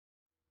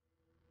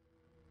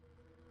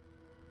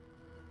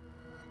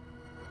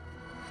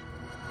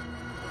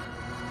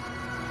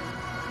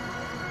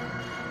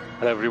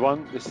Hello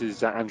everyone, this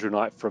is Andrew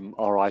Knight from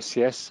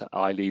RICS.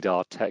 I lead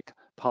our tech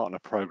partner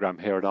program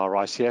here at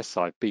RICS.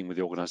 I've been with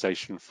the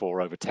organisation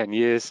for over 10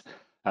 years,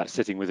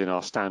 sitting within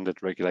our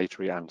standard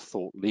regulatory and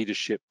thought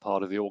leadership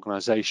part of the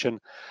organisation.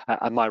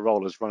 And my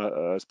role as part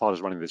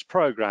of running this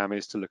program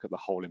is to look at the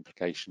whole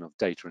implication of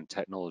data and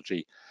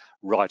technology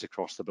right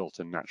across the built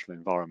and natural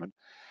environment.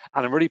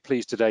 And I'm really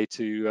pleased today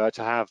to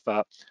have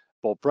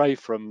Bob Bray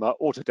from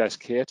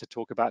Autodesk here to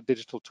talk about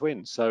digital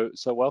twins. So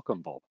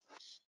welcome, Bob.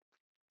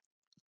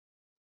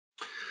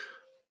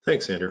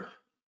 Thanks, Andrew.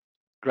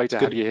 Great to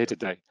have you here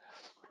today.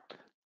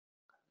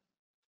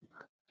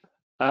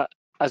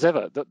 As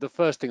ever, the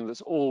first thing that's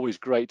always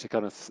great to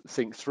kind of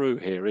think through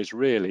here is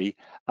really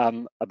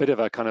a bit of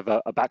a kind of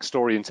a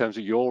backstory in terms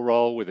of your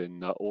role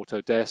within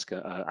Autodesk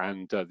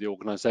and the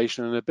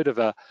organisation, and a bit of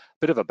a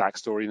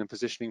backstory and a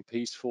positioning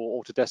piece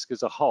for Autodesk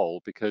as a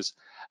whole, because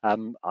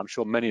I'm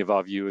sure many of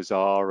our viewers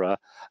are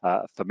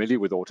familiar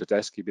with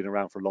Autodesk. You've been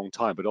around for a long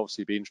time, but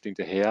obviously it'd be interesting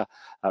to hear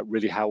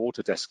really how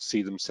Autodesk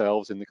see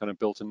themselves in the kind of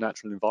built and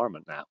natural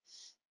environment now.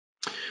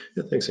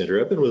 Yeah, thanks,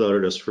 Andrew. I've been with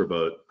Autodesk for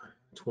about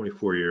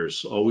 24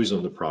 years, always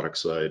on the product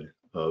side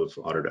of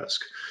Autodesk.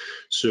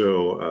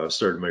 So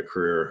started my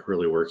career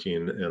really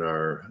working in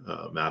our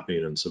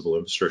mapping and civil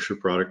infrastructure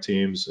product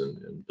teams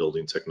and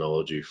building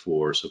technology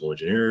for civil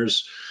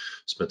engineers.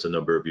 Spent a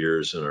number of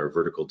years in our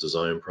vertical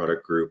design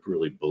product group,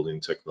 really building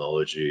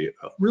technology,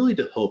 really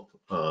to help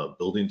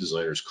building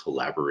designers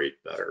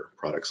collaborate better.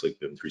 Products like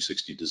BIM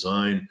 360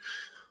 Design.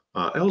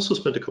 I also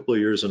spent a couple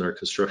of years in our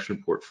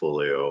construction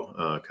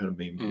portfolio, kind of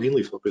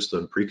mainly focused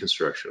on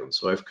pre-construction.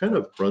 So I've kind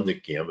of run the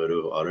gamut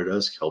of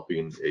Autodesk,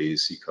 helping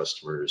AEC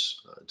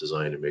customers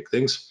design and make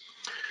things.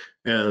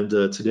 And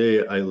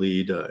today I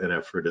lead an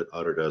effort at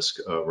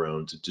Autodesk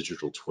around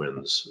digital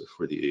twins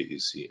for the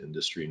AEC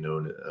industry,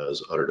 known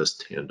as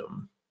Autodesk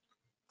Tandem.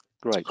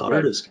 Great.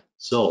 Autodesk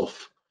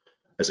itself,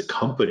 as a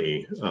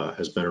company,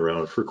 has been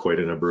around for quite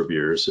a number of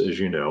years. As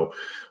you know,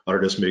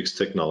 Autodesk makes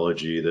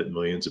technology that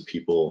millions of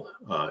people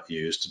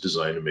use to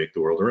design and make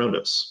the world around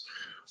us.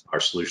 Our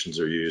solutions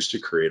are used to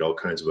create all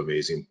kinds of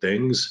amazing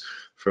things,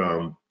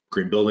 from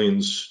green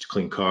buildings to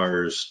clean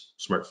cars,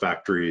 smart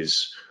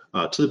factories,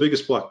 to the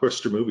biggest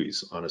blockbuster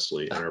movies,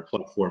 honestly. And our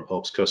platform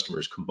helps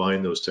customers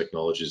combine those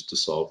technologies to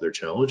solve their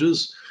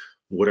challenges,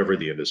 whatever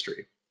the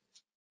industry.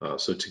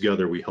 So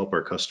together we help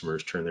our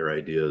customers turn their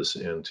ideas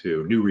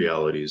into new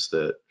realities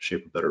that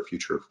shape a better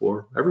future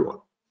for everyone.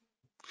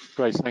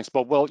 Great, thanks,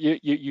 Bob. Well,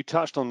 you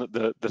touched on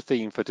the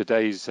theme for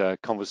today's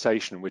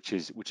conversation, which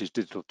is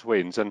digital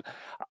twins, and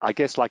I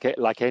guess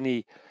like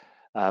any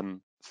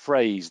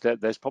phrase,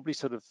 that there's probably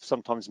sort of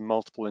sometimes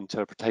multiple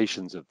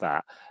interpretations of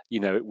that. You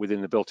know,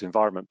 within the built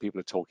environment, people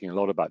are talking a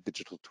lot about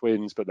digital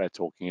twins, but they're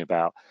talking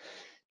about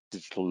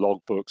digital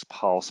logbooks,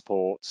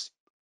 passports,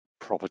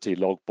 property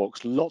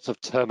logbooks, lots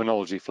of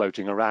terminology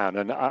floating around,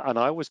 and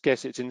I always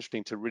guess it's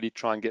interesting to really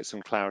try and get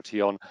some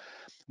clarity on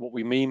what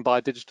we mean by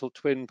a digital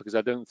twin, because I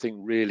don't think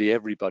really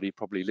everybody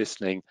probably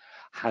listening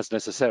has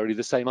necessarily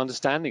the same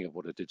understanding of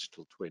what a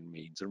digital twin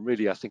means. And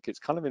really, I think it's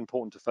kind of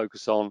important to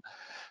focus on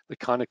the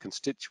kind of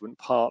constituent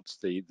parts,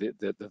 the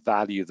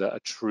value that a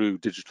true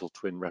digital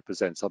twin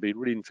represents. I'll be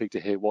really intrigued to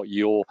hear what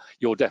your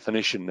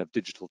definition of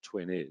digital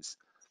twin is.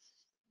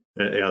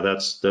 Yeah,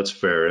 that's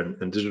fair.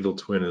 And digital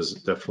twin is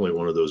definitely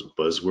one of those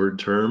buzzword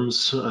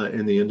terms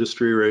in the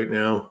industry right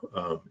now.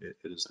 It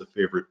is the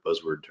favorite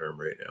buzzword term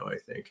right now, I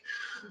think.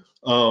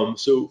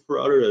 So for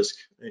Autodesk,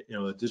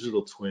 a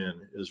digital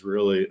twin is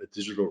really a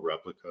digital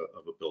replica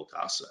of a built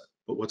asset.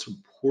 But what's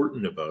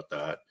important about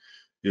that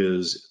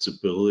is its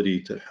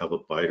ability to have a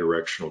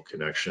bidirectional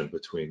connection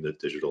between the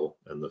digital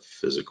and the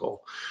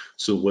physical.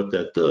 So what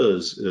that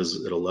does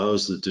is it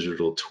allows the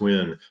digital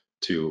twin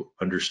to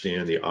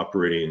understand the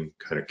operating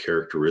kind of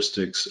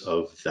characteristics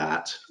of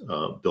that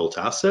built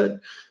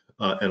asset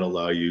and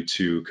allow you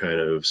to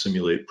kind of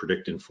simulate,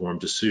 predict, informed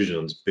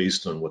decisions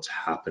based on what's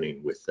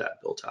happening with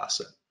that built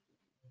asset.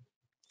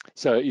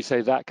 So you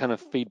say that kind of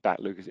feedback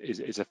loop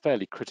is a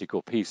fairly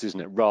critical piece, isn't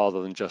it?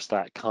 Rather than just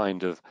that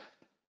kind of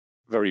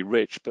very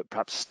rich but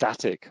perhaps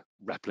static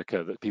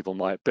replica that people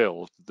might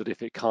build, that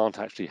if it can't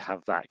actually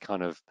have that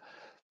kind of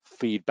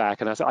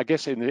feedback, and I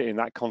guess in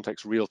that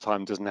context, real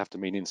time doesn't have to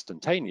mean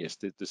instantaneous.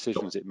 The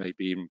decisions it may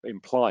be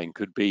implying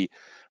could be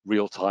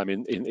real time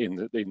in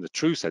the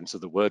true sense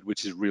of the word,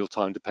 which is real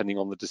time depending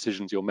on the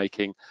decisions you're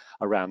making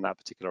around that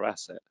particular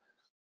asset.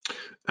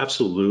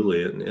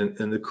 Absolutely,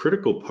 and the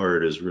critical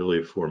part is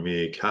really, for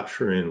me,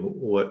 capturing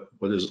what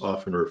is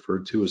often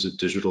referred to as a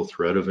digital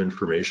thread of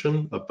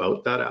information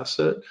about that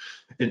asset,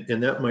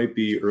 and that might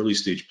be early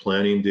stage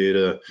planning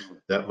data,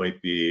 that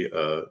might be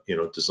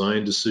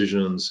design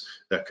decisions,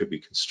 that could be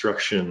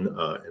construction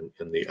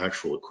and the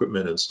actual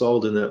equipment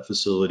installed in that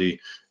facility,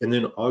 and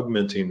then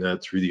augmenting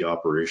that through the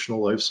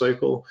operational life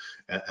cycle,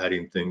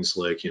 adding things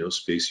like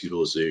space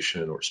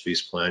utilization or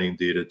space planning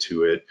data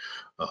to it,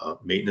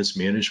 maintenance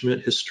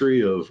management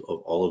history of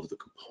all of the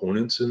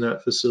components in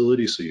that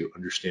facility, so you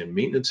understand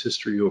maintenance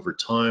history over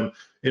time.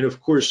 And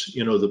of course,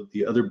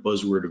 the other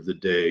buzzword of the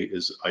day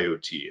is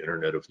IoT,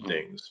 Internet of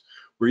Things,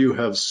 where you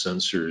have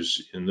sensors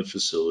in the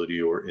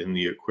facility or in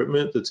the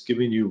equipment that's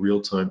giving you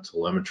real-time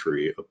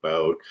telemetry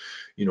about,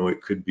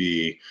 it could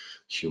be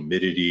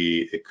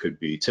humidity, it could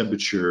be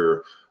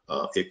temperature,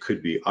 it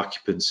could be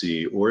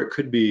occupancy, or it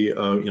could be,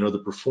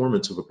 the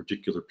performance of a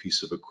particular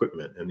piece of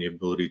equipment and the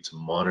ability to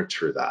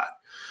monitor that.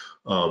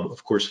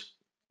 Of course,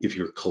 if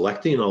you're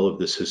collecting all of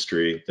this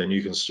history, then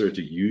you can start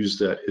to use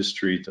that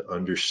history to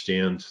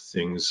understand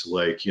things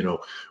like,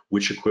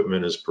 which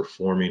equipment is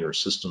performing or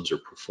systems are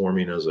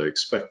performing as I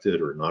expected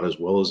or not as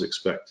well as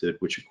expected,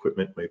 which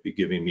equipment might be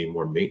giving me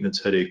more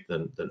maintenance headache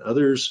than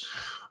others,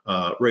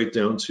 right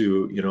down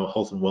to,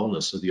 health and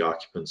wellness of the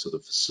occupants of the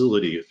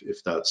facility,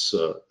 if that's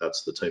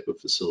the type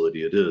of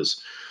facility it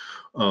is.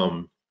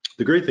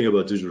 The great thing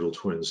about digital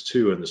twins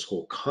too, and this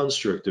whole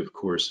construct, of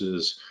course,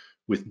 is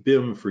with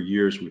BIM for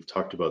years, we've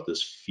talked about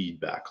this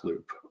feedback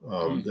loop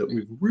that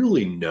we've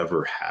really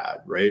never had,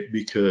 right?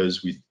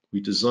 Because we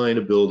design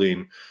a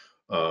building,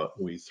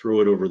 we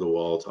throw it over the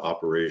wall to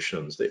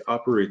operations. They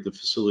operate the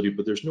facility,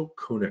 but there's no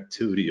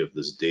connectivity of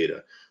this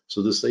data.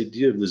 So this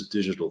idea of this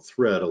digital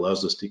thread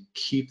allows us to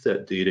keep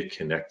that data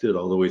connected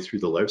all the way through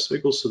the life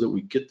cycle so that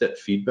we get that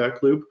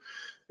feedback loop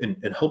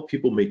and help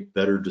people make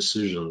better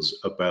decisions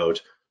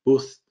about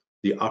both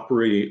the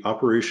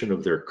operation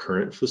of their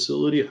current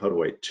facility. How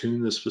do I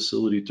tune this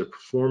facility to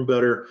perform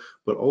better?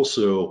 But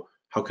also,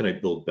 how can I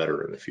build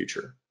better in the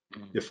future?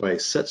 If I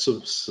set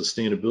some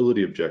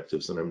sustainability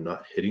objectives and I'm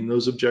not hitting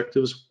those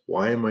objectives,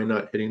 why am I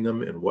not hitting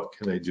them? And what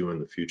can I do in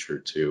the future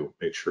to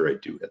make sure I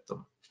do hit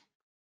them?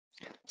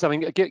 So, I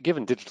mean,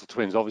 given digital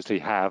twins obviously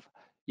have,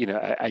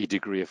 a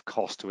degree of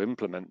cost to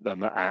implement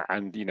them,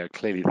 and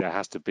clearly there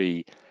has to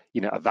be,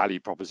 a value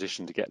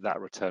proposition to get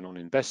that return on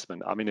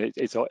investment. I mean,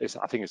 it's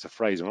I think it's a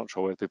phrase. I'm not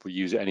sure whether people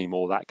use it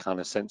anymore. That kind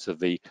of sense of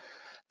the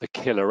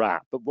killer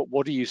app. But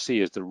what do you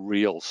see as the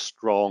real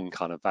strong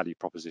kind of value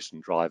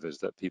proposition drivers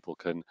that people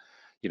can,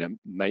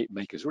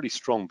 make as really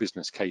strong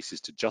business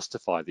cases to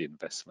justify the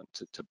investment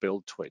to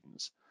build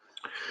twins?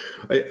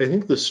 I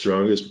think the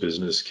strongest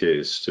business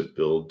case to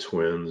build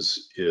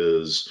twins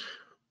is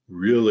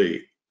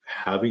really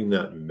having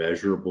that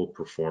measurable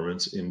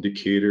performance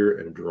indicator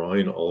and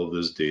drawing all of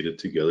this data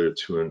together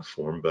to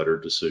inform better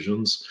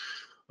decisions.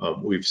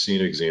 We've seen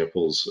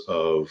examples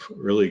of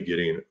really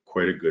getting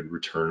quite a good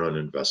return on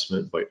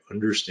investment by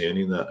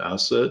understanding that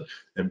asset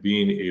and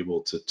being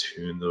able to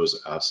tune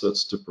those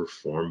assets to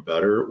perform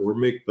better or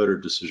make better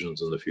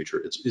decisions in the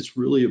future. It's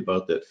really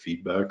about that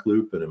feedback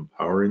loop and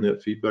empowering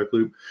that feedback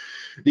loop.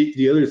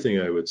 The other thing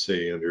I would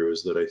say, Andrew,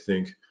 is that I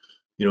think,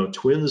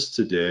 twins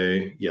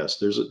today, yes,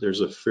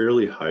 there's a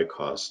fairly high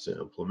cost to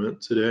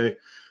implement today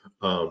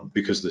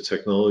because the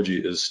technology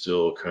is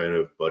still kind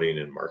of budding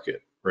in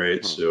market,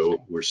 right?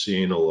 So we're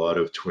seeing a lot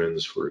of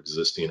twins for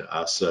existing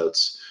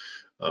assets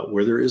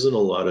where there isn't a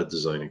lot of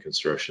design and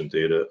construction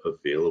data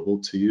available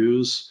to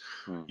use.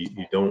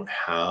 You don't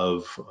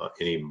have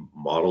any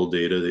model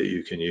data that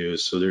you can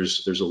use. So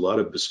there's a lot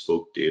of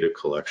bespoke data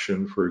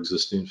collection for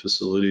existing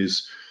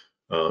facilities.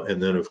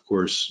 And then, of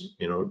course,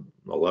 a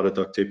lot of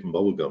duct tape and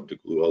bubble gum to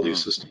glue all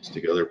these systems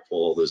together,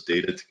 pull all this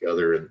data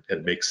together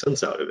and make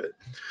sense out of it.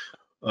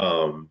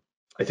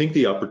 I think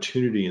the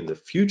opportunity in the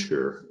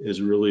future is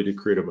really to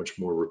create a much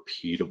more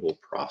repeatable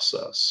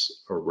process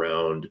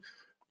around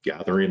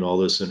gathering all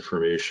this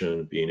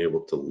information, being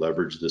able to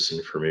leverage this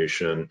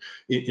information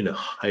in a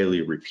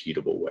highly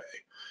repeatable way.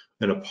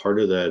 And a part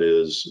of that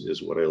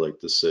is what I like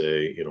to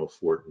say,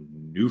 for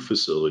new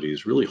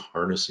facilities, really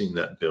harnessing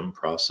that BIM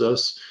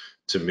process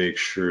to make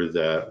sure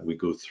that we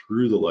go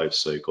through the life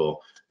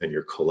cycle and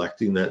you're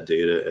collecting that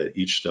data at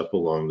each step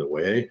along the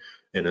way.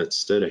 And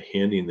instead of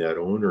handing that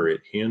owner at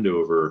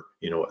handover,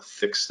 a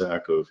thick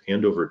stack of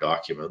handover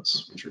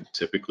documents, which are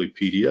typically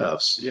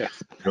PDFs,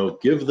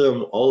 give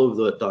them all of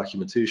the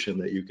documentation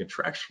that you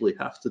contractually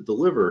have to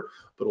deliver,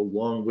 but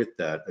along with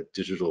that, a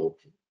digital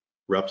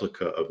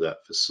replica of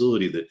that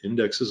facility that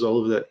indexes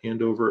all of that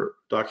handover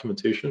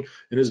documentation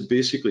and is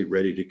basically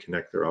ready to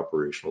connect their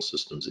operational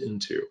systems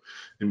into.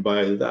 And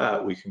by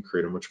that, we can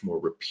create a much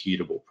more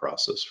repeatable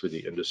process for the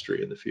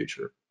industry in the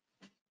future.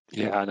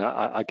 Yeah, and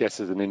I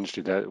guess as an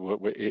industry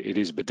that it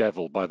is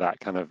bedeviled by that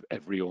kind of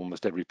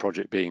almost every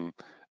project being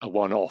a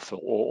one-off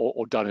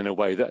or done in a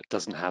way that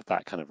doesn't have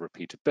that kind of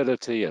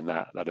repeatability and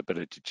that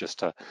ability just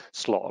to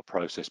slot a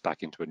process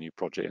back into a new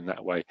project in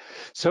that way.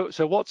 So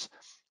what's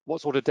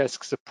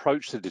Autodesk's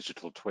approach to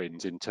digital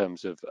twins in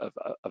terms of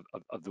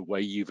the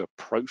way you've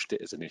approached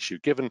it as an issue,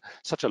 given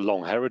such a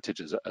long heritage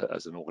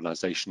as an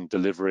organization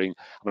delivering?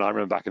 I mean, I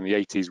remember back in the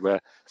 80s where,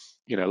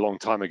 a long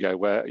time ago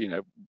where,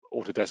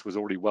 Autodesk was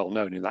already well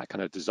known in that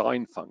kind of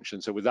design function.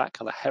 So with that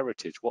kind of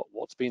heritage,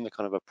 what's been the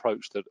kind of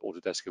approach that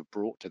Autodesk have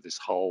brought to this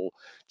whole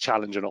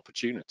challenge and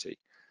opportunity?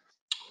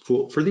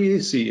 For the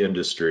AC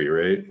industry,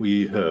 right,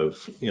 we have,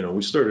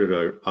 we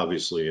started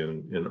obviously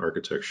in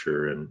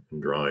architecture and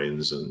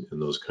drawings and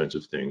those kinds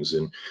of things.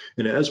 And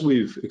as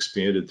we've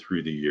expanded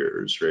through the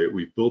years, right,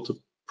 we've built a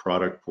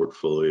product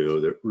portfolio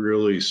that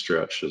really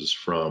stretches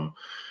from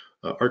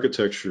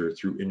architecture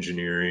through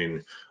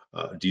engineering,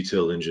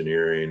 detailed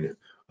engineering,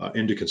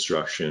 into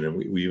construction, and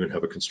we even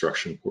have a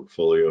construction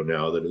portfolio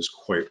now that is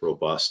quite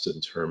robust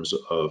in terms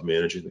of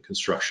managing the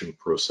construction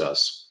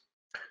process.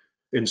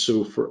 And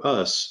so for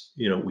us,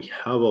 we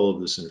have all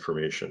of this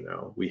information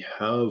now. We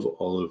have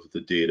all of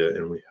the data,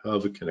 and we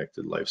have a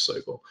connected life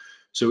cycle.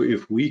 So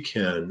if we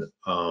can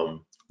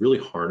really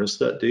harness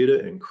that data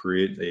and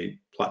create a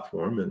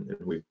platform, and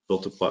we've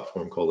built a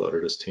platform called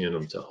Autodesk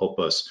Tandem to help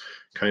us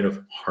kind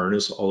of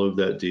harness all of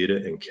that data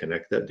and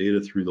connect that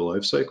data through the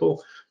life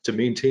cycle to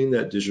maintain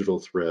that digital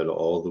thread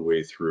all the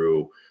way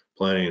through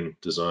planning,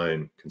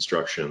 design,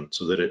 construction,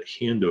 so that at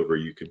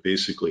handover, you can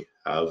basically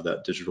have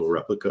that digital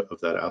replica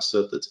of that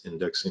asset that's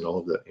indexing all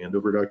of that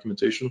handover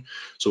documentation.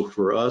 So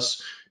for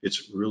us,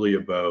 it's really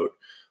about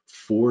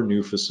 4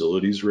 new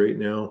facilities right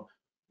now,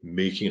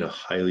 making a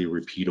highly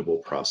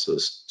repeatable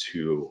process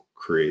to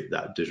create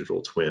that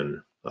digital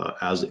twin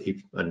as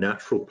a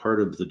natural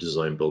part of the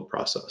design build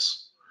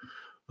process,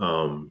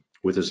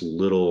 with as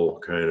little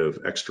kind of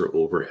extra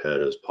overhead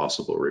as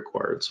possible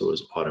required, so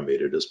as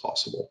automated as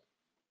possible.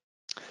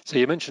 So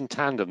you mentioned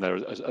Tandem there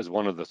as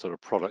one of the sort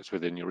of products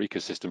within your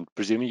ecosystem.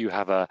 Presumably you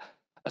have a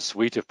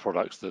suite of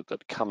products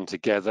that come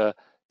together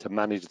to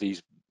manage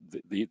these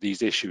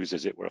issues,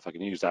 as it were, if I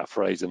can use that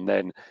phrase, and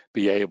then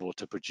be able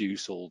to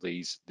produce all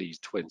these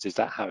twins. Is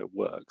that how it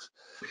works?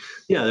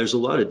 Yeah, there's a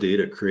lot of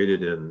data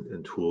created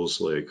in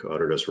tools like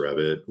Autodesk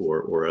Revit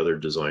or other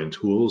design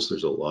tools.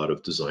 There's a lot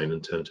of design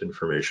intent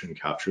information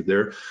captured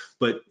there.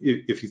 But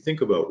if you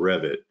think about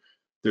Revit,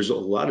 there's a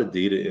lot of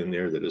data in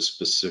there that is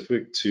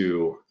specific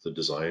to the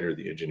design or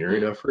the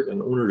engineering effort,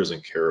 and the owner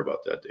doesn't care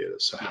about that data.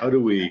 So how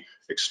do we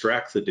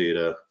extract the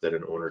data that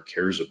an owner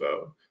cares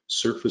about,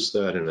 surface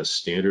that in a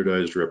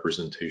standardized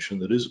representation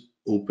that is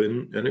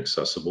open and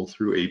accessible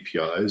through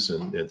APIs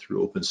and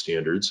through open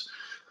standards?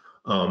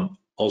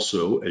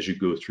 Also, as you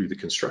go through the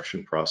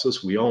construction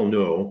process, we all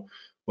know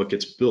what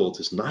gets built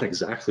is not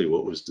exactly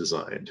what was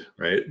designed,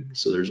 right?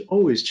 So there's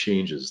always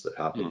changes that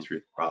happen through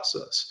the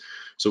process.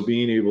 So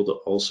being able to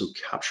also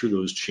capture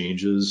those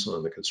changes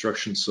on the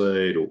construction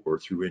side or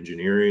through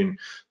engineering,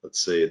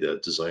 let's say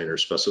the designer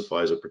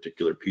specifies a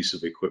particular piece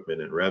of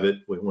equipment in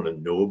Revit, we want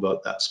to know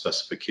about that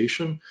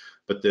specification.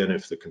 But then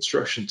if the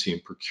construction team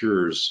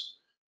procures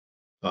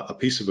a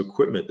piece of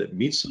equipment that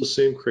meets those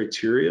same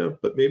criteria,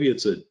 but maybe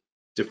it's a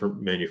different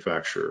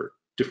manufacturer,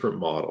 different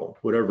model,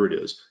 whatever it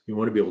is, you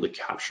want to be able to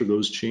capture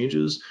those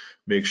changes,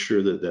 make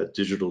sure that that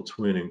digital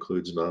twin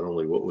includes not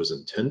only what was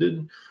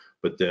intended,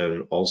 but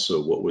then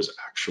also what was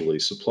actually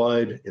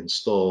supplied,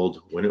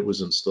 installed, when it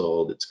was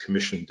installed, its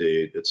commission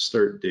date, its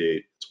start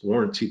date, its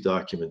warranty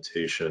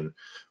documentation,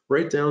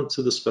 right down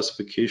to the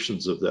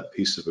specifications of that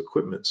piece of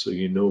equipment, so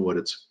you know what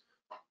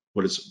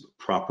its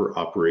proper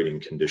operating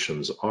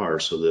conditions are,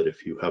 so that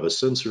if you have a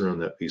sensor on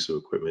that piece of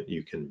equipment,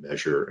 you can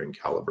measure and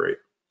calibrate.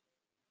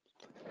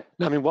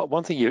 Now, I mean,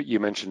 one thing you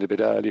mentioned a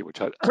bit earlier,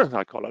 which I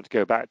I quite like to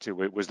go back to,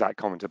 was that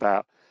comment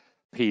about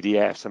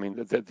PDFs. I mean,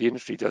 the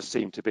industry does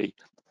seem to be,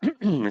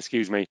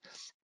 excuse me,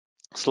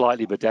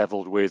 slightly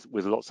bedeviled with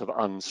lots of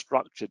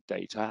unstructured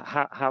data.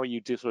 How are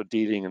you sort of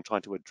dealing and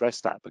trying to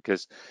address that?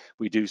 Because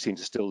we do seem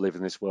to still live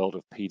in this world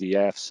of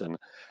PDFs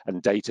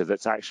and data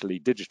that's actually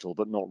digital,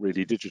 but not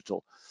really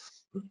digital.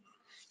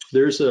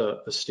 There's a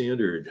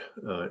standard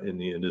in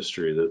the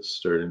industry that's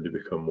starting to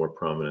become more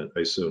prominent,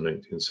 ISO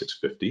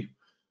 19650.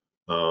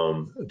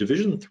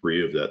 Division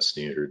 3 of that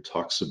standard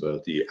talks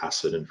about the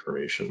asset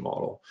information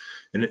model,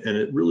 and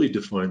it really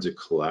defines a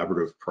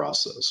collaborative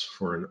process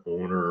for an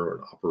owner or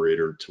an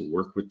operator to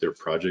work with their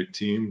project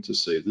team to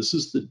say, this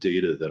is the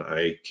data that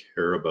I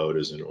care about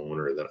as an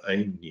owner that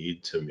I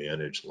need to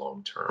manage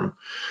long term.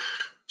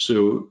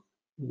 So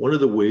one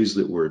of the ways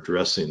that we're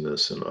addressing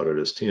this in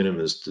Autodesk Tandem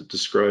is to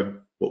describe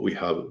what we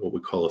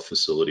call a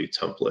facility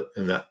template.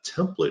 And that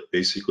template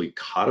basically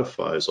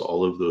codifies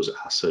all of those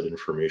asset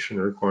information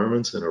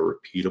requirements in a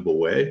repeatable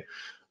way,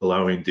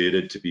 allowing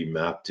data to be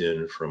mapped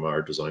in from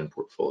our design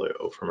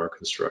portfolio, from our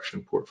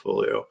construction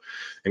portfolio,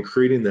 and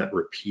creating that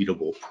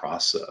repeatable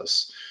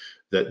process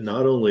that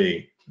not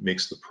only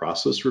makes the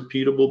process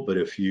repeatable, but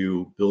if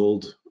you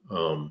build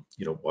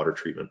water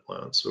treatment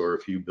plants, or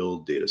if you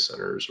build data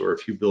centers, or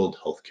if you build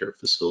healthcare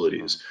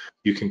facilities,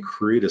 you can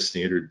create a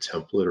standard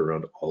template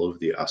around all of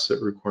the asset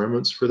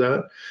requirements for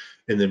that,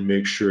 and then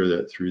make sure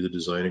that through the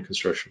design and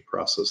construction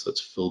process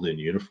that's filled in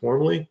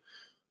uniformly,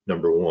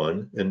 number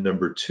one. And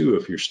number two,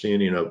 if you're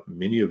standing up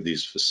many of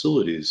these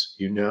facilities,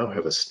 you now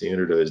have a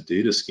standardized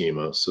data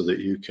schema so that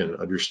you can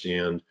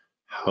understand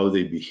how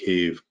they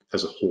behave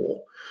as a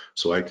whole.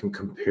 So I can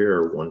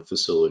compare one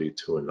facility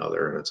to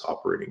another and its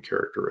operating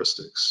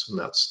characteristics. And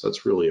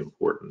that's really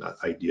important, that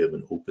idea of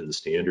an open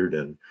standard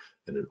and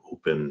an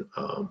open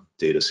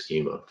data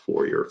schema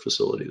for your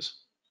facilities.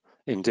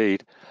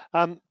 Indeed.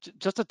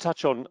 Just to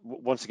touch on,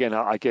 once again,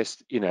 I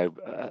guess,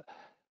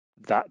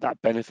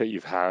 that benefit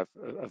you've had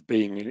of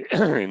being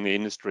in the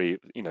industry,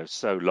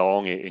 so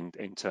long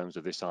in terms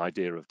of this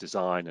idea of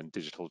design and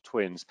digital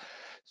twins,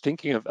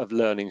 thinking of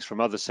learnings from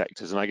other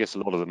sectors, and I guess a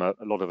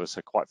lot of us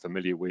are quite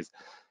familiar with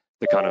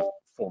the kind of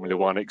Formula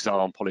One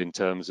example in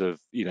terms of,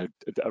 you know,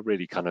 a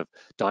really kind of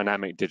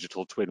dynamic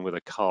digital twin with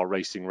a car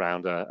racing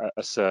around a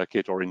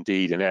circuit, or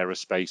indeed in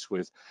aerospace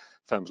with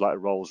firms like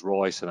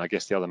Rolls-Royce and I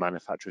guess the other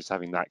manufacturers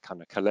having that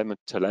kind of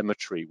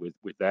telemetry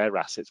with their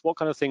assets. What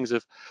kind of things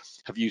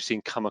have you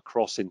seen come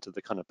across into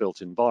the kind of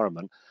built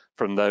environment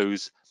from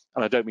those,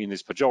 and I don't mean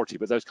this pejorative,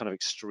 but those kind of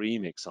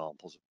extreme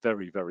examples,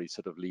 very, very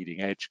sort of leading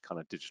edge kind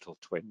of digital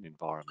twin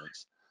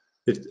environments?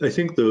 I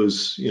think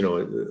those, you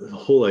know, the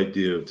whole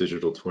idea of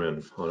digital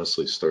twin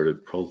honestly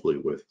started probably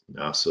with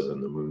NASA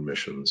and the moon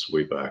missions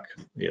way back,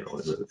 you know,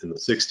 in the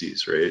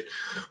 60s, right?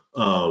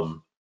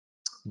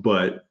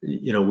 But,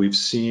 you know, we've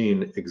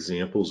seen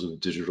examples of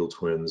digital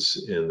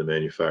twins in the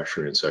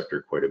manufacturing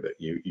sector quite a bit.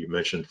 You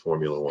mentioned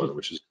Formula One,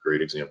 which is a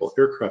great example.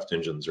 Aircraft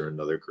engines are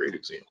another great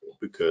example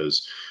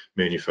because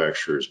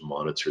manufacturers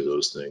monitor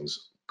those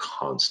things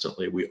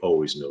constantly. We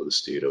always know the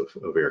state of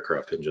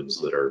aircraft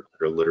engines that are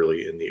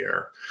literally in the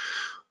air.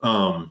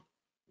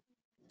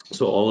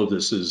 So all of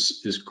this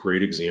is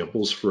great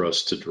examples for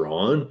us to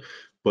draw on,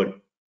 but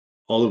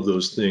all of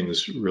those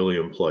things really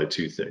imply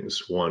two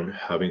things. One,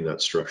 having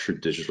that structured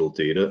digital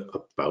data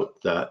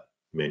about that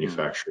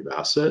manufactured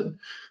asset.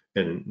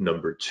 And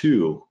number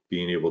two,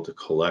 being able to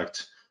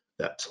collect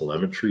that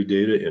telemetry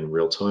data in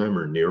real time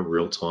or near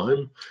real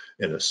time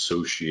and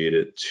associate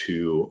it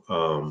to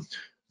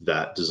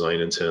that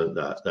design intent,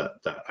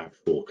 that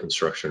actual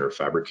construction or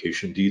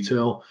fabrication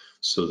detail,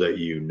 so that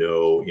you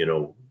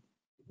know,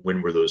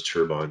 when were those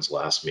turbines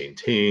last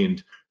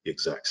maintained, the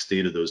exact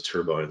state of those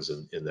turbines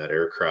in that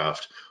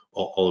aircraft,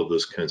 all of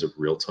those kinds of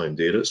real-time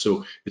data.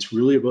 So it's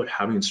really about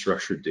having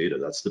structured data.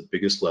 That's the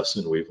biggest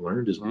lesson we've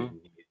learned, is we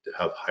need to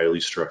have highly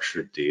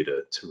structured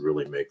data to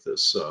really make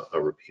this a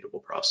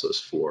repeatable process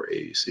for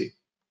AEC.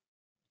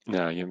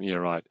 No, you're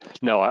right.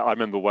 No, I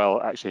remember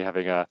well actually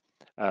having a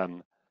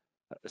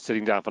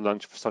sitting down for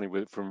lunch for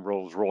somebody from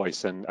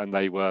Rolls-Royce, and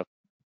they were,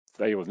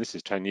 this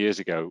is 10 years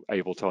ago,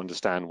 able to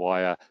understand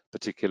why a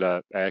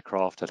particular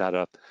aircraft had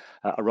a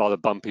rather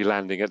bumpy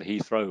landing at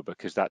Heathrow,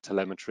 because that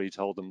telemetry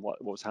told them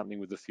what was happening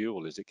with the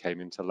fuel as it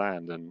came into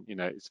land. And, you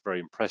know, it's very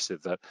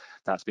impressive that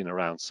that's been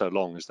around so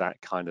long as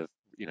that kind of,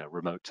 you know,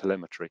 remote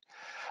telemetry.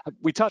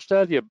 We touched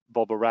earlier,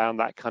 Bob, around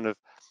that kind of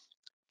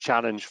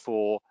challenge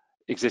for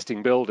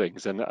existing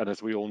buildings, and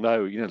as we all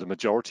know, you know, the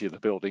majority of the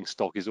building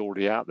stock is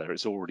already out there,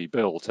 it's already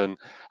built. And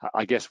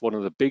I guess one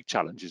of the big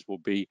challenges will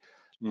be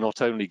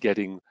not only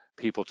getting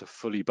people to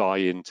fully buy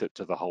into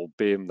the whole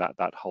BIM,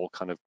 that whole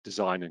kind of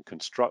design and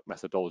construct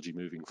methodology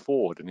moving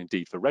forward, and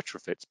indeed for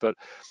retrofits, but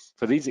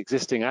for these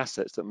existing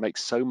assets that make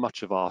so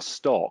much of our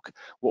stock,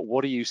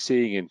 what are you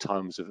seeing in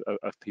terms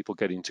of people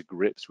getting to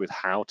grips with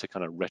how to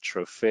kind of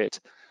retrofit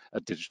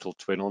a digital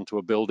twin onto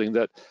a building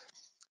that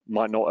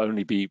might not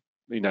only be,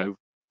 you know,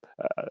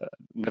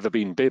 never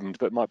been BIMmed,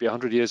 but might be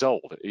 100 years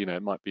old. You know,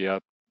 it might be an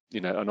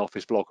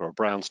office block or a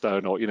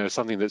brownstone, or, you know,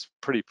 something that's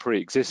pretty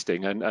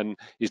pre-existing and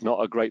is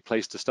not a great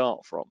place to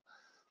start from.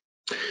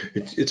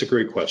 It's a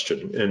great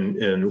question,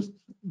 and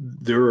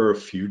there are a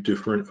few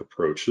different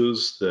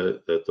approaches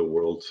that the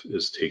world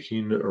is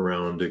taking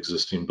around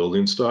existing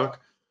building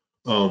stock.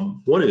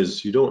 One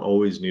is, you don't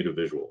always need a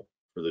visual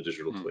for the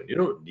digital twin. You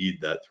don't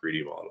need that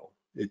 3D model.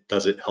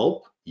 Does it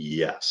help?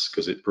 Yes,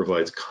 because it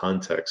provides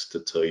context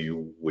to tell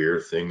you where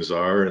things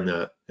are in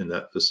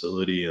that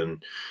facility,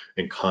 and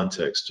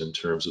context in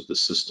terms of the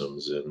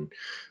systems, and,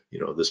 you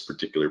know, this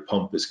particular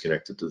pump is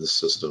connected to the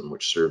system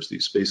which serves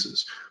these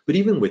spaces. But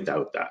even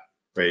without that,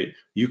 right,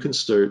 you can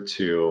start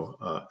to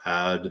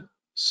add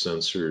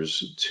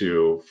sensors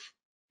to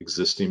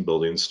existing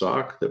building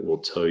stock that will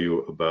tell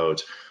you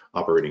about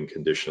operating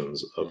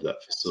conditions of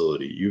that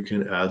facility. You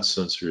can add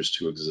sensors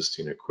to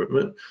existing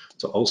equipment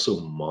to also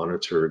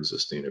monitor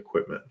existing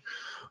equipment.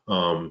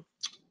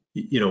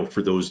 You know,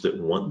 for those that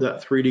want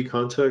that 3D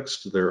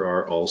context, there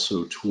are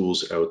also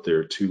tools out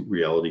there to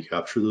reality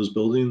capture those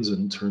buildings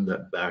and turn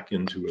that back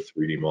into a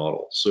 3D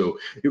model. So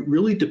it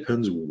really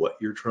depends what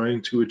you're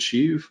trying to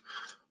achieve.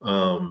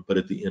 But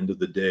at the end of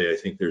the day, I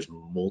think there's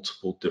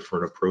multiple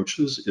different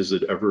approaches. Is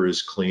it ever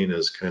as clean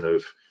as kind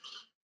of,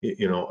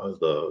 you know,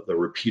 the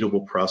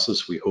repeatable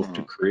process we hope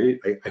to create?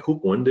 I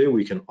hope one day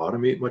we can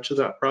automate much of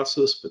that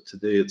process, but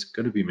today it's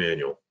going to be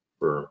manual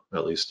for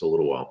at least a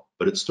little while.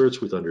 But it starts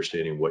with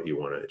understanding what you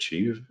want to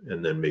achieve,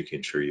 and then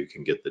making sure you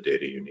can get the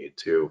data you need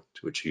to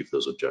achieve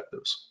those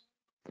objectives.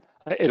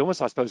 It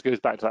almost, I suppose, goes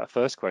back to that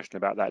first question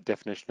about that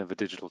definition of a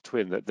digital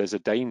twin, that there's a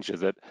danger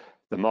that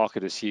the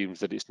market assumes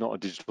that it's not a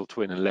digital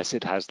twin unless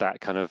it has that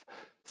kind of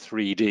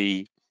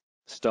 3D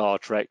Star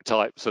Trek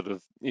type sort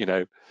of, you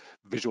know,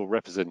 visual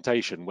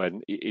representation,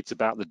 when it's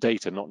about the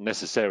data, not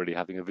necessarily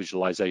having a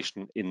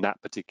visualization in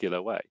that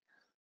particular way.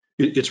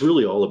 It's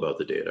really all about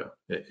the data.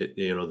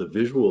 You know, the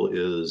visual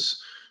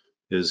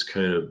is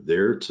kind of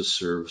there to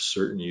serve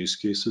certain use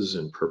cases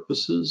and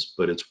purposes,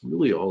 but it's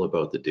really all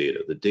about the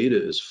data. The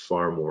data is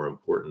far more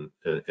important,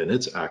 and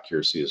its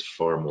accuracy is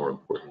far more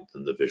important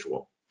than the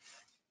visual.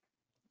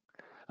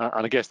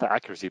 And I guess that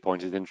accuracy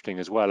point is interesting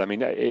as well. I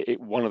mean,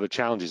 one of the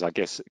challenges, I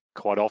guess,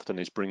 quite often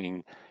is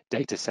bringing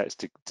data sets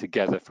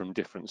together from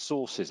different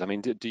sources. I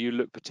mean, do you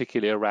look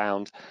particularly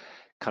around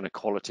kind of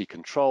quality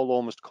control,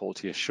 almost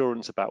quality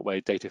assurance about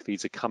where data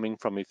feeds are coming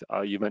from? If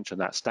you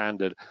mentioned that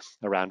standard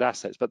around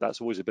assets, but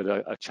that's always a bit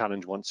of a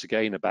challenge once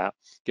again about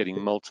getting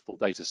multiple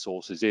data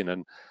sources in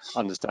and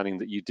understanding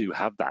that you do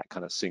have that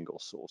kind of single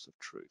source of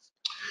truth.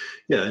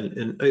 Yeah,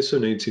 and ISO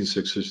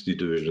 19650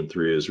 Division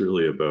 3 is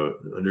really about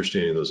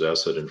understanding those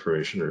asset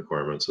information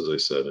requirements, as I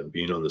said, and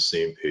being on the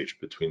same page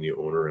between the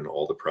owner and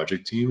all the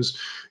project teams,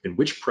 and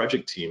which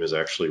project team is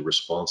actually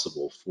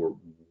responsible for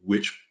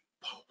which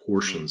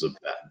portions of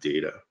that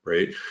data,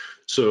 right?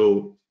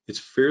 So it's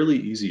fairly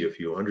easy if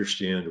you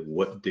understand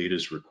what data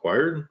is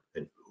required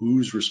and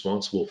who's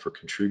responsible for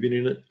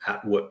contributing it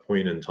at what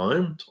point in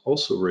time, to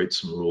also write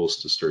some rules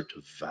to start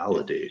to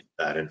validate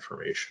that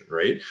information,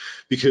 right?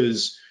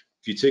 Because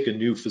if you take a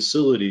new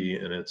facility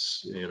and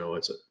it's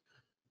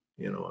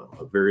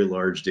a very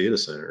large data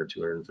center,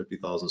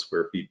 250,000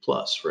 square feet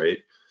plus, right?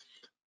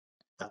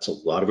 That's a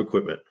lot of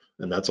equipment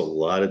and that's a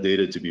lot of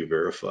data to be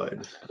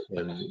verified.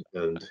 And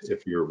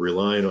if you're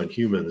relying on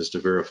humans to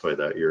verify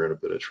that, you're in a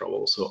bit of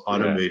trouble. So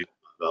automating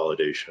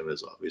validation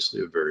is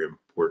obviously a very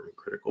important,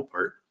 critical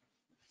part.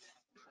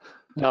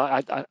 No,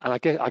 I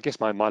guess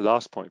my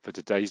last point for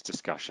today's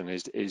discussion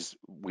is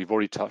we've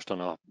already touched on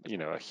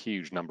a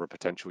huge number of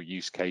potential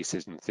use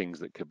cases and things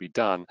that could be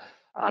done,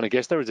 and I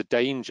guess there is a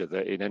danger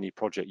that in any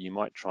project you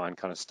might try and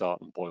kind of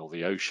start and boil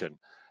the ocean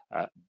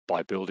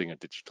by building a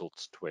digital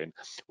twin.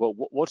 Well,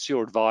 what's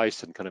your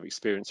advice and kind of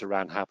experience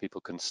around how people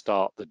can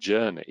start the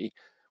journey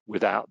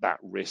without that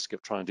risk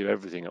of trying to do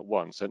everything at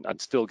once and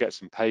still get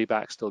some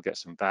payback, still get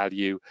some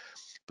value,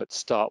 but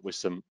start with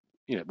some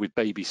with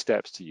baby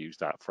steps, to use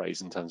that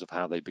phrase, in terms of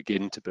how they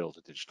begin to build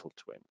a digital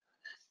twin?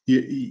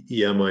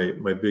 Yeah,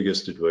 my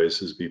biggest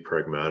advice is be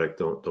pragmatic.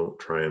 Don't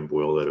try and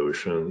boil that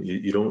ocean.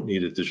 You don't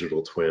need a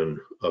digital twin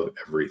of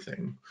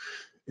everything.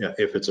 Yeah,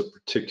 if it's a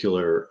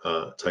particular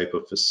type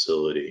of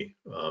facility,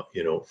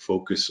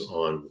 focus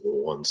on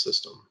one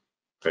system,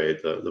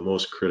 right? The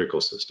most critical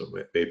system.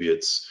 Maybe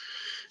it's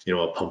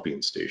a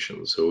pumping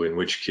station. So in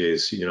which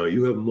case,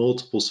 you have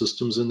multiple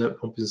systems in that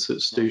pumping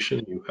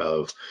station. You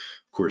have,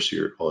 of course,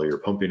 all your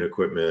pumping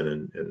equipment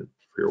and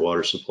for your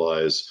water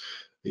supplies.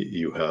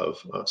 You have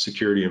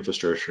security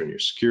infrastructure in your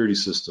security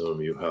system.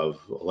 You have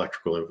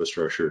electrical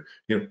infrastructure.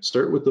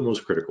 Start with the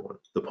most critical one,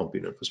 the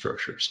pumping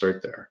infrastructure.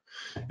 Start there,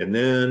 and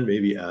then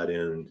maybe add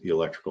in the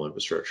electrical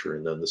infrastructure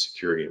and then the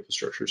security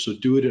infrastructure. So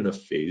do it in a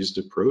phased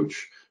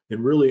approach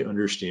and really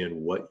understand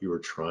what you're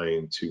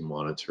trying to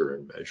monitor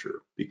and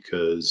measure,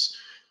 because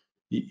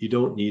you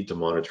don't need to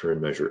monitor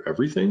and measure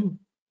everything.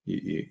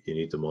 You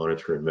need to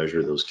monitor and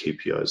measure those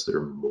KPIs that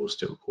are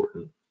most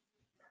important.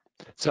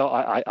 So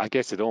I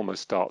guess it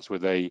almost starts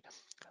with a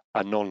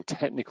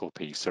non-technical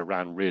piece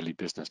around really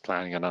business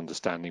planning and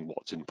understanding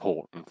what's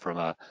important from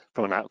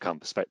an outcome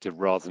perspective,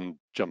 rather than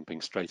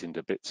jumping straight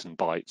into bits and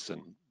bytes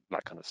and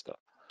that kind of stuff.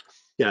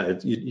 Yeah,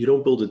 you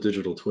don't build a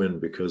digital twin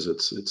because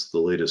it's the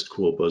latest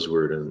cool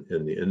buzzword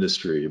in the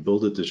industry. You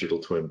build a digital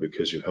twin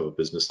because you have a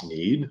business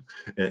need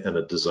and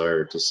a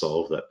desire to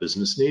solve that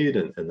business need,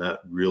 and that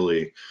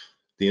really,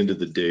 the end of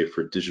the day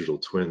for digital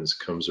twins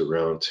comes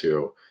around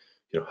to,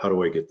 how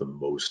do I get the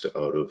most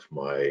out of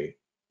my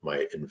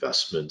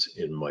investment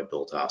in my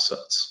built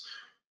assets?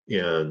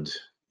 And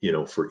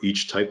for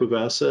each type of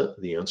asset,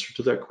 the answer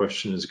to that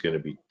question is going to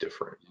be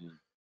different.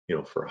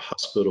 For a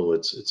hospital,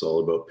 it's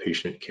all about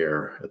patient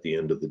care at the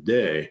end of the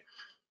day,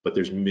 but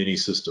there's many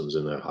systems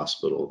in that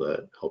hospital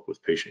that help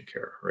with patient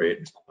care, right?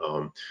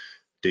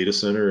 Data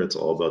center, it's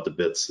all about the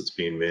bits that's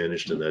being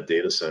managed in that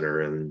data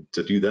center, and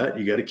to do that,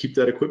 you got to keep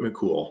that equipment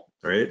cool,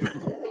 right?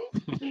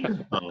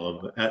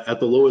 At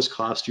the lowest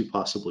cost you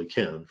possibly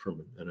can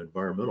from an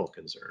environmental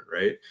concern,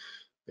 right?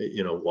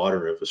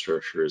 Water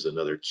infrastructure is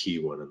another key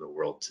one in the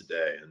world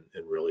today,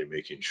 and really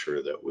making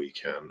sure that we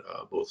can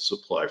both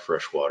supply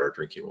fresh water,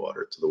 drinking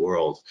water to the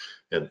world,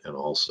 and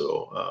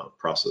also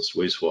process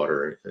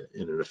wastewater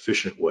in an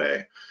efficient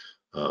way.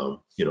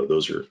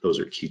 Those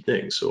are key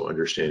things. So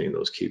understanding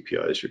those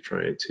KPIs you're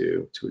trying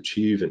to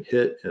achieve and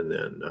hit, and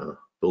then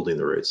building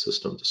the right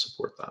system to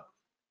support that.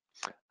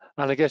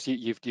 And I guess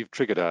you've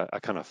triggered a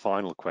kind of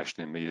final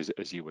question in me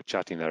as you were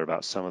chatting there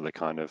about some of the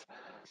kind of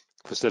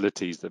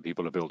facilities that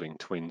people are building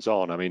twins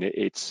on. I mean,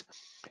 it's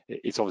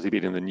obviously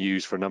been in the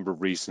news for a number of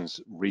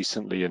reasons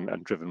recently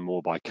and driven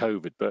more by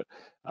COVID, but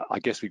I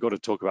guess we've got to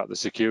talk about the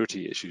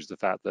security issues, the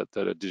fact that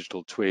a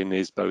digital twin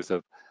is both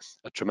a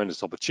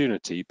tremendous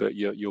opportunity, but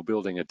you're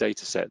building a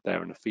data set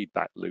there and a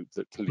feedback loop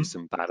that clearly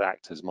some bad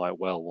actors might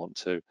well want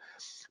to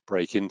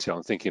break into.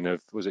 I'm thinking of,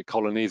 was it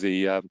Colony,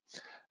 the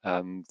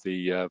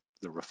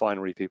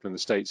refinery people in the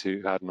States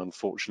who had an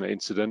unfortunate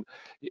incident?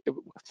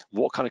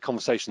 What kind of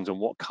conversations and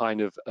what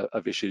kind of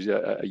issues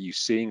are you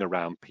seeing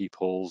around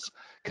people's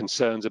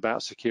concerns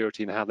about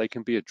security and how they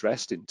can be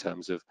addressed in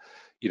terms of,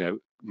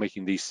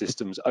 making these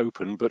systems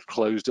open but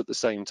closed at the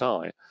same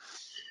time?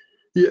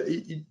 Yeah,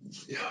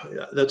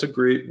 yeah, that's a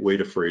great way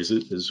to phrase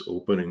it, is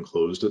open and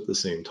closed at the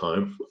same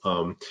time.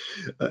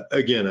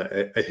 Again,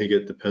 I think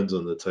it depends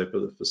on the type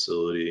of the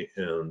facility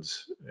and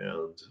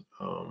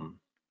um,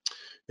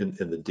 and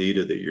the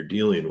data that you're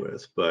dealing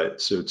with. But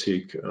so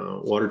take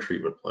water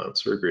treatment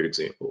plants are a great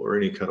example, or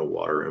any kind of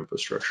water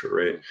infrastructure,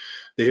 right?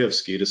 They have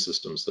SCADA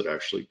systems that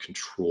actually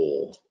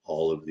control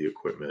all of the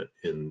equipment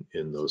in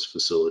those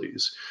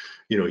facilities.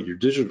 You know, your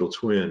digital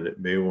twin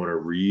may want to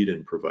read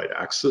and provide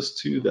access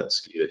to that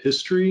SCADA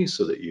history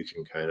so that you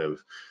can kind of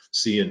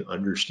see and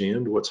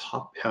understand what's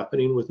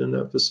happening within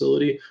that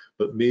facility,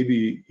 but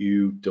maybe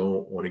you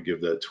don't want to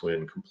give that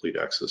twin complete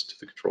access to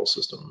the control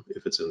system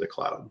if it's in the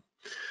cloud.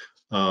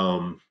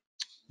 Um,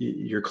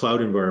 your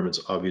cloud environments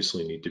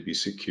obviously need to be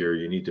secure.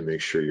 You need to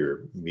make sure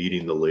you're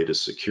meeting the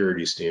latest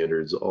security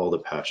standards, all the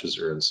patches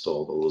are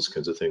installed, all those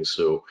kinds of things.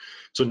 So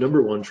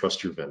number one,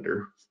 trust your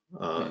vendor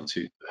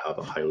to have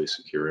a highly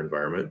secure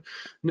environment.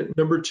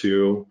 Number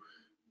two,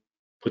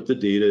 put the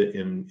data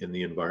in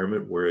the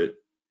environment where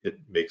it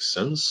makes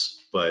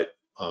sense, but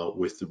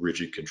with the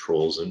rigid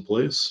controls in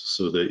place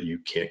so that you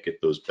can't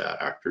get those bad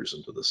actors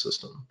into the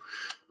system.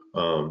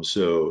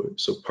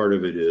 So part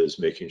of it is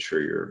making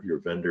sure your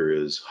vendor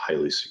is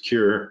highly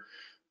secure.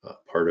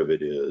 Part of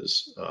it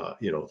is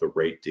the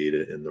right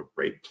data in the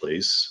right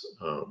place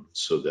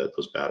so that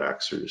those bad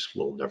actors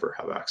will never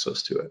have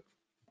access to it.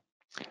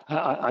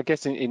 I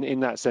guess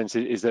in that sense,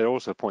 is there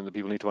also a point that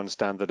people need to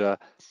understand that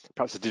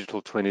perhaps a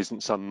digital twin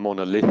isn't some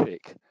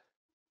monolithic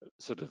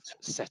sort of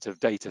set of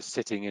data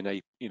sitting in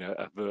a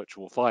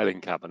virtual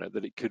filing cabinet,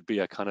 that it could be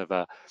a kind of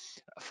a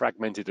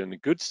fragmented, in a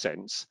good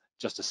sense,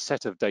 just a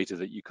set of data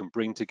that you can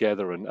bring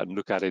together and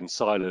look at in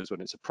silos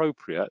when it's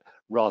appropriate,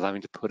 rather than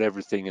having to put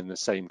everything in the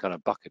same kind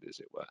of bucket, as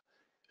it were.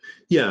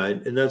 Yeah,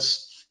 and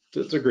that's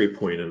a great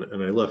point,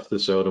 and I left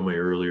this out of my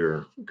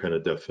earlier kind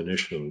of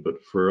definition,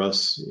 but for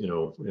us,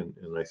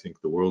 and I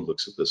think the world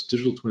looks at this,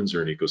 digital twins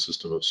are an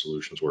ecosystem of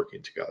solutions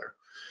working together.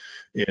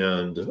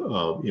 And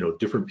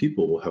different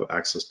people will have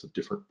access to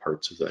different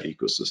parts of that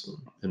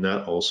ecosystem, and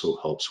that also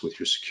helps with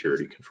your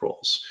security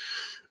controls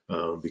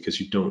because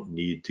you don't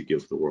need to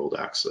give the world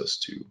access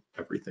to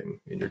everything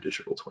in your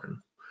digital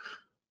twin.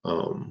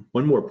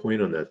 One more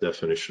point on that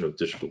definition of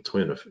digital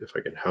twin, if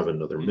I can have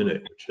another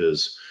minute, which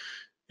is,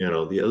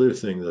 the other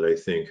thing that I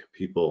think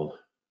people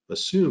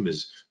assume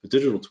is the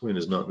digital twin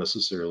is not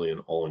necessarily an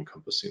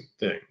all-encompassing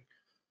thing.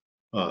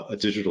 A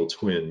digital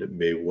twin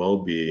may well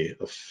be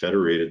a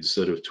federated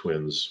set of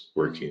twins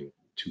working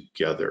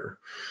together.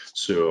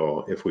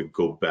 So if we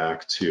go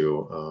back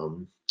to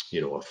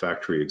a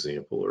factory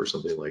example or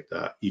something like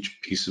that,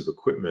 each piece of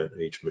equipment,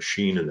 each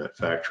machine in that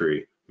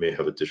factory may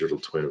have a digital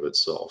twin of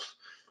itself.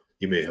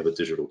 You may have a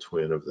digital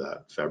twin of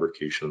that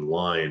fabrication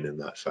line in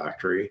that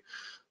factory.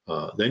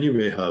 Then you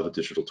may have a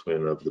digital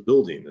twin of the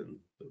building, and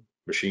the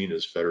machine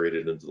is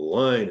federated into the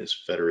line, is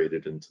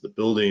federated into the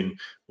building.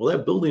 Well,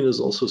 that building is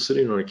also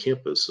sitting on a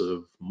campus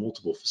of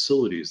multiple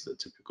facilities that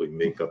typically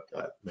make up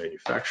that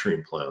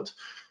manufacturing plant.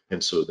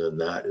 And so then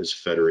that is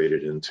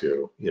federated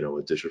into,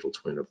 a digital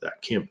twin of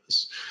that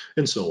campus,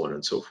 and so on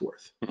and so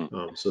forth.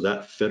 So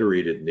that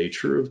federated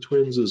nature of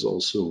twins is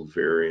also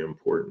very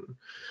important.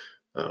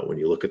 When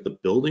you look at the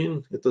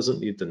building, it doesn't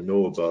need to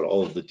know about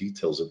all of the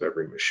details of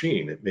every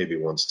machine. It maybe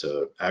wants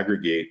to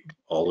aggregate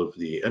all of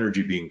the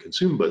energy being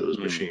consumed by those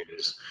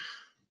machines,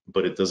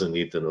 but it doesn't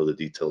need to know the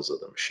details of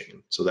the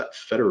machine. So that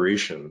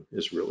federation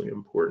is really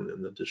important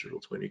in the digital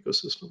twin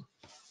ecosystem.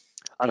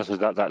 And I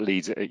suppose that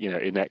leads,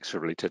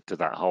 inexorably to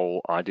that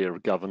whole idea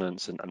of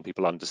governance and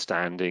people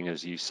understanding,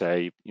 as you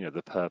say,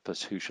 the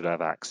purpose, who should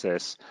have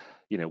access,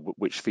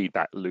 which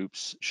feedback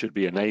loops should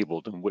be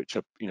enabled, and which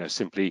are,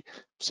 simply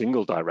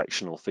single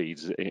directional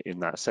feeds in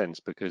that sense,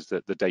 because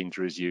the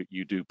danger is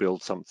you do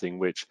build something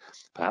which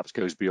perhaps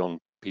goes beyond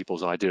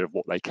people's idea of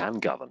what they can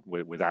govern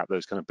without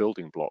those kind of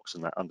building blocks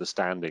and that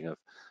understanding of,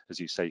 as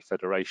you say,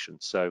 federation.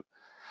 So,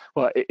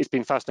 well, it's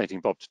been fascinating,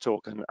 Bob, to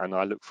talk, and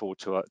I look forward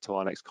to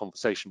our next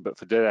conversation. But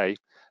for today,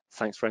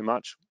 thanks very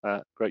much.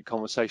 Great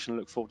conversation.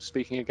 Look forward to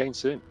speaking again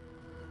soon.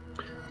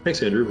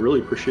 Thanks, Andrew. Really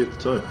appreciate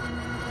the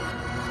time.